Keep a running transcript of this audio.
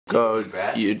Go.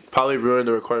 You'd probably ruin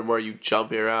the recording more. You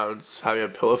jumping around, having a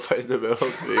pillow fight in the middle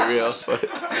to be real. But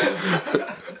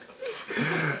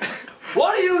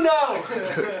what do you know?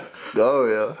 Go,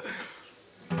 yeah.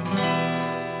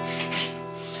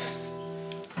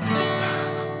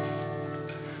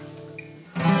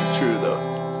 True though.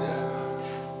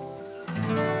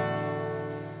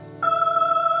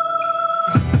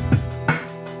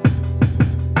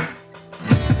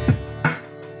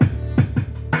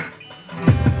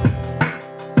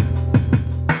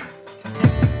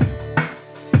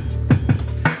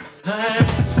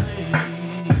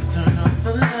 Please turn off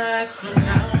the lights for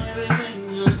now. Everything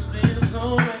just feels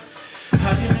so right.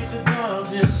 How do you make the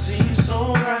darkness seem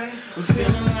so bright? We're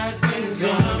feeling like things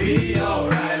gonna be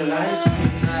alright. Lights,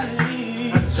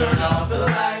 please turn off the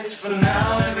lights for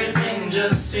now. Everything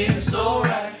just seems so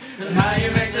right. And how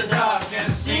you make the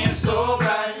darkness seem so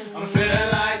bright? I'm feeling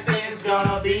like things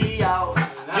gonna be alright.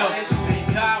 Yo, it's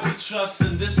big God we trust,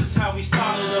 and this is how we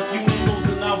started. A few windows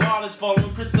in our wallets,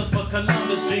 following Christopher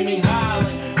Columbus, dreaming high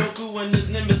like Goku and his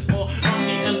Nimbus. For I'm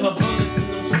eating my bullets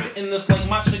and I'm spitting this like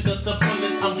my trigger to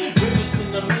bullet. I'm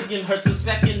riveting a million hertz a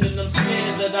second, and I'm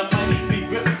scared that I might be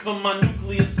ripped from my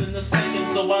nucleus in a second.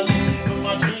 So I live for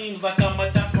my dreams like I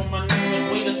might die from my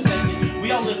name. Wait a second,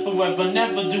 we all live forever,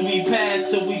 never do we pass.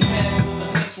 So we pass to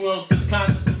the next world, cause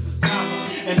consciousness is power,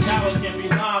 and power can be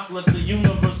lost unless the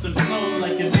universe implode.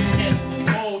 Like if you can't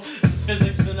hold, this is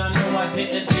physics, and I know I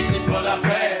didn't taste it, but I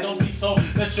passed. Don't be so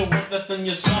that you're worth less than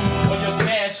your sum or your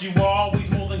cash. You are always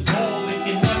more than gold. It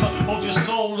can never hold your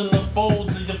soul in the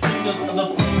folds of your fingers or the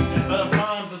place of the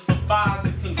palms. It's for fires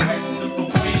and congrats and for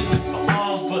prayers and for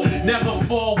arms, but never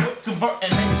for whip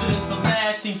converting hatred into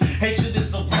lashings. Hatred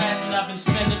is a passion. I've been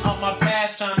spending all my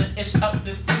past trying to itch up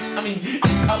this shit.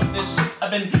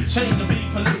 I've been trained to be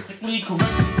politically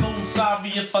correct, and so I'm sorry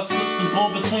if I slip some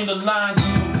ball between the lines.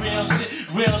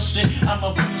 Real shit. I'm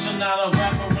a preacher, not a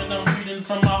rapper, and I'm reading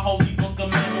from my holy book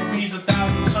of memories.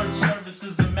 1,000 church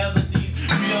services and melodies.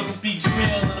 Real speaks real,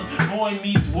 and a boy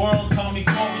meets world. Call me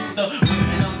Corey, still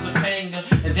waiting on Topanga.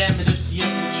 And damn it, if she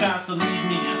ever tries to leave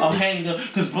me, I'll hang her.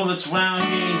 Cause bullets round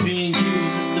here ain't being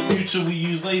used. It's the future we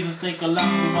use. Lasers think a lot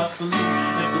from our salute.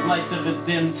 If the lights ever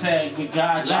dim, tag with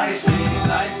God. Lights, please,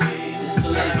 lights, please. It's the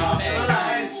laser Turn off the tag.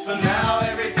 lights for now.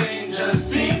 Everything just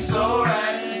seems so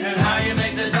right. And how you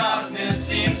make the darkness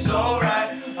seem so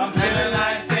right. I'm feeling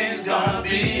like things gonna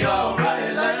be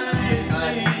alright. Lights,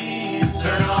 please,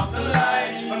 turn off the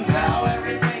lights for now.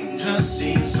 Everything just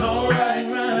seems so right.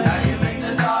 And how you make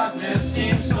the darkness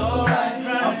seem so right.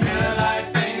 I'm feeling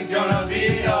like things gonna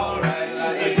be alright.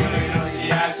 Like she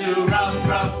had to rough.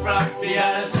 You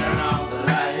gotta turn off the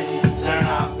light, turn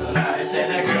off the light. Said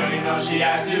that girl, you know she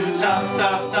had to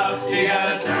tough. You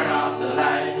gotta turn off the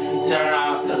light, turn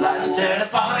off the light. I said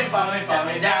fall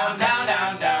me down,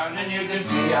 and you can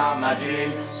see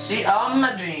all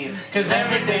my dream, cause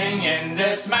everything in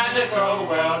this magical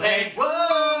world ain't what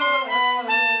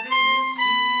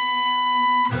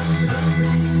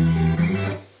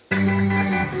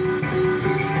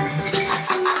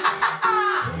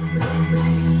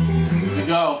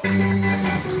Go.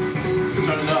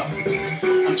 Turn it up.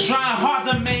 I'm trying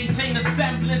hard to maintain a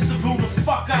semblance of who the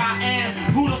fuck I am.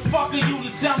 Who the fuck are you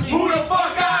to tell me who the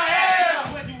fuck I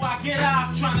am? Where do I get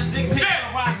off trying to dictate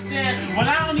where I stand when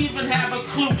I don't even have a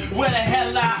clue where the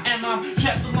hell I am? I'm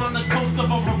trapped along the coast of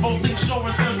a revolting shore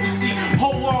and thirsty sea.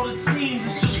 Whole world it seems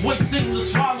it's just waiting to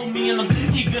swallow me, and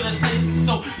I'm eager to taste it.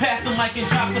 So pass the mic and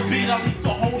drop the beat. I'll eat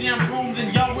the whole damn room,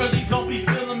 then y'all really gon' be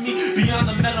feeling me beyond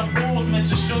the metaphors meant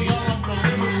to show y'all I'm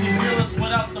deliberately realist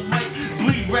without the mic.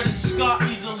 Bleed red and scar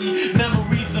easily.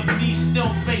 Memories of me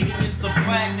still fading into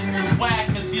blackness. This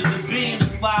whackness is a being.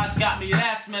 This lodge got me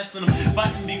ass messing. I'm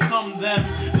fighting to become them.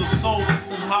 The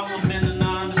soulless and hollow men, and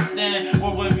I understand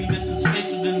where we're missing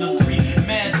space within the three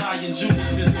magi and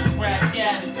Judases, the crack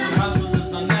addicts and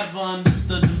hustlers. I never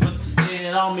understood them, but today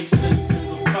it all makes sense. Who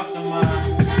the fuck am I?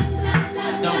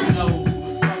 I don't know. Who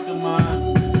the fuck am I?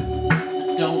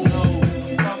 I don't know. Who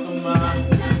the fuck am I?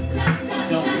 I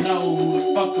don't know. Who the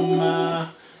fuck am I?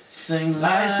 Sing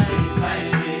lights,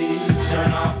 please,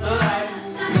 turn off the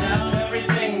lights. Now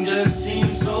everything just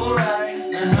seems so right.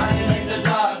 And how you make the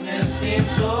darkness seem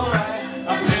so right.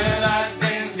 I'm feeling like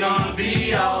things gonna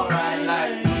be alright.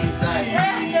 Lights, please,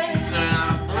 turn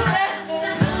off the lights.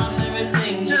 Now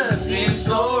everything just seems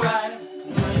so right.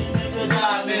 And how you make the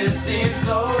darkness seem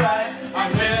so right.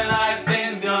 I'm feeling like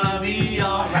things gonna be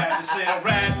alright. This little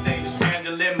rat thing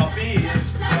scandal in my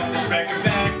beers. This record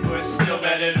backwards, still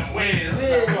better than Wiz.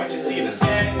 But you see the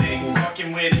sad thing,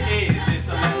 fucking with it is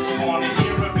the less you wanna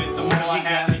hear of it, the more you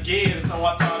gotta give. So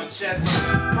I thought I'd shed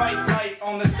some bright light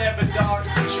on this ever dark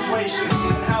situation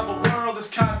and how the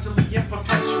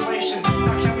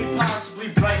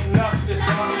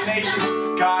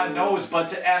but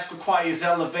to ask requires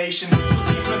elevation. So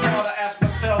deep in thought I ask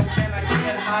myself, can I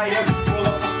get higher? Roll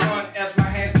up the front as my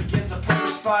hands begin to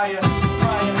perspire.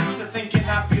 Prior to thinking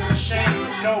I feel ashamed,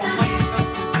 no place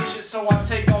else to teach it, so I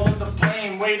take all of the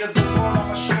blame. Weight of the world on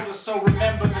my shoulders, so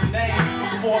remember the name.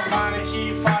 Fort Minor,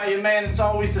 heat, fire, man, it's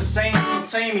always the same.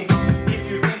 So tame me if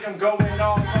you think I'm going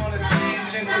off on a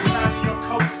tangent. Inside of your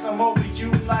coats, I'm over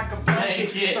you like a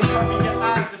blanket. So cover your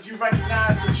eyes if you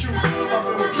recognize the truth.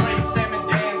 Loving with Dre, Sam, and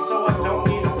Dan, so I don't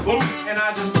need a boot. And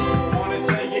I just wanna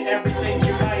tell you everything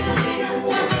you might need.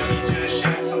 So let me just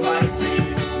shed some light,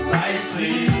 please. Lights,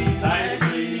 please. Lights,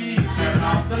 please. Turn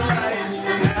off the lights.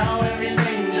 For now,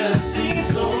 everything just seems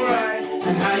so right.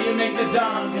 And how you make the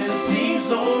darkness seem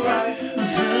so right. I'm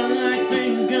feeling like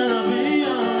things gonna be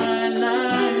alright.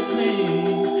 Lights,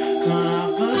 please. Turn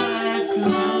off the lights, 'cause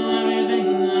now everything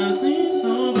just seems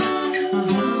so bright. I'm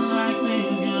feeling like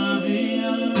things gonna be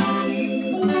alright.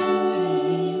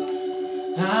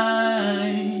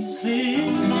 Lights,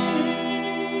 please.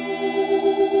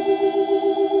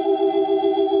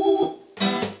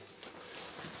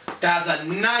 That's a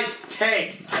nice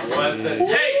take. What's the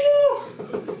take?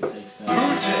 Who's it?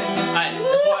 Alright,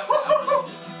 let's watch that. I wanna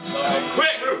see this.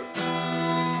 Quick!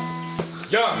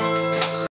 Young.